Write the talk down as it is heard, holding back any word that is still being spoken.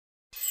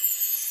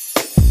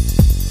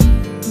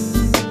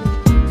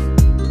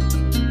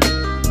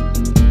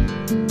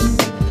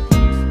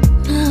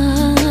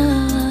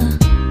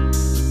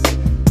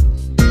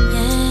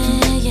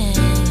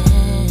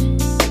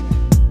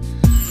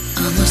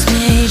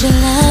you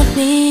love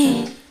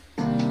me,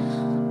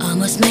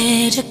 almost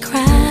made you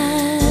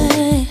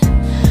cry,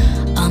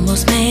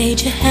 almost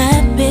made you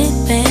happy,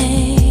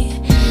 babe.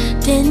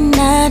 Didn't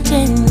I,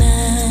 didn't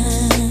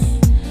I?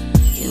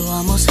 You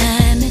almost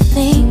had me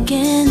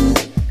thinking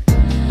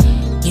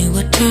you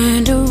were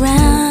turned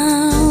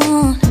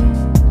around.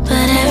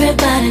 But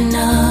everybody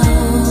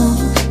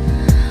knows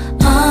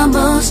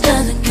almost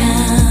doesn't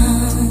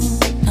count.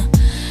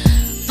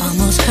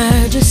 Almost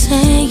heard you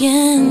saying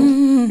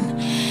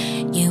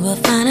you were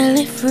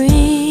finally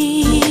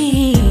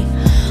free.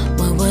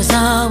 What was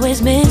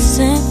always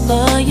missing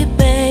for you,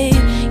 babe,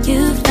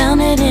 you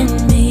found it in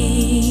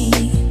me.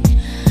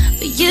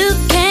 But you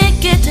can't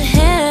get to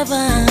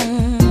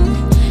heaven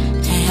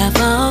half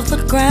off the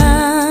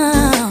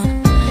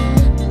ground.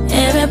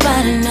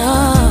 Everybody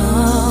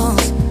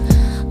knows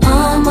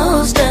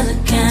almost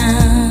doesn't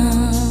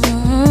count.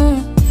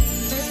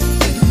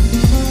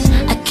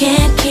 I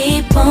can't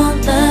keep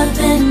on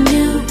loving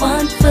you,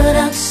 one foot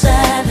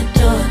outside the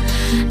door.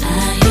 I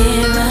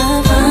hear a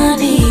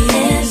funny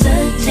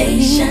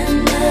hesitation,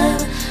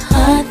 love,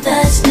 heart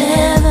that's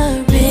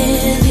never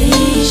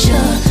really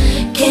sure.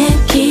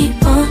 Can't keep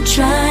on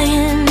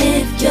trying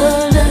if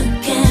you're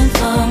looking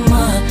for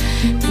more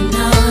than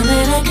all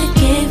that I could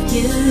give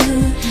you,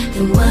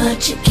 than what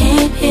you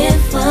came here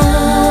for.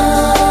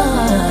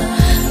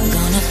 I'm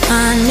gonna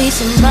find me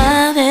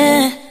somebody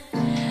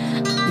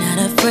not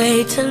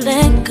afraid to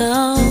let go.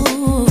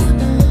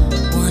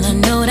 Wanna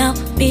know that I'll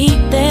be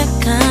that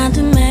kind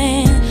of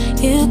man.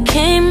 You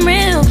came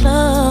real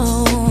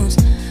close,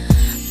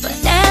 but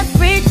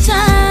every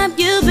time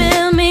you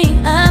build me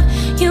up,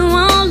 you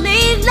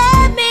only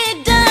let me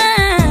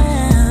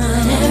down.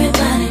 But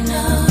everybody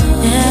knows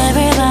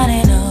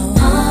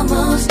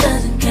almost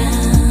doesn't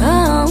count.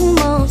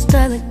 Almost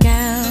doesn't count.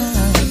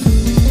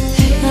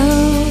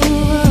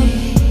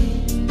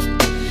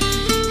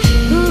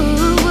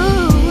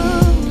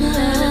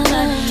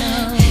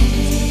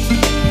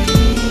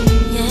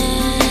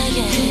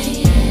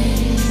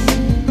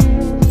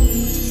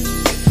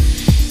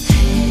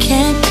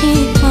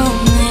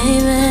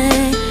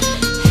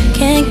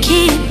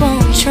 Keep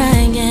on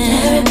trying.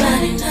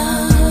 Everybody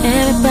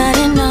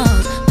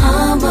knows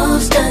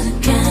almost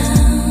doesn't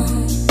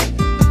count.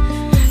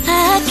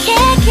 I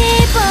can't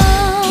keep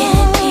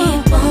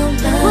on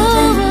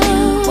loving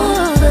you,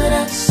 one foot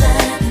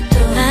outside the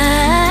door. I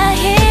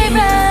hear a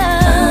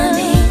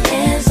funny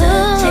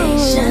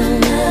hesitation,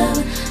 love,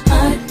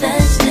 heart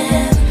that's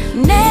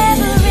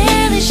never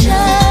really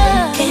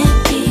sure. Can't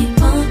keep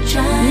on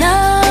trying. No,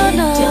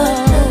 you're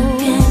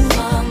looking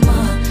for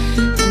more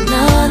than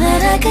all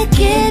that I could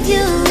give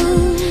you,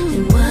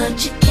 and what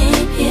you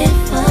came here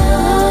for.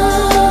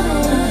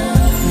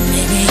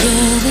 Maybe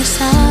you'll be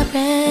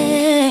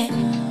sorry,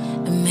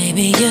 and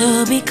maybe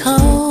you'll be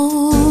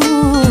cold.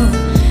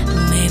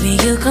 Maybe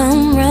you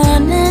come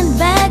running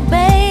back,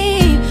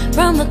 babe,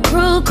 from the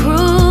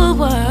cruel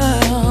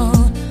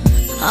world.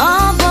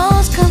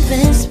 Almost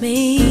convinced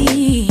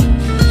me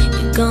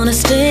you're gonna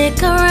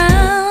stick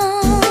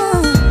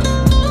around.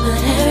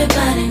 But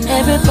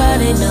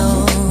everybody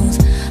knows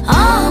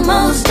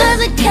almost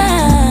doesn't count.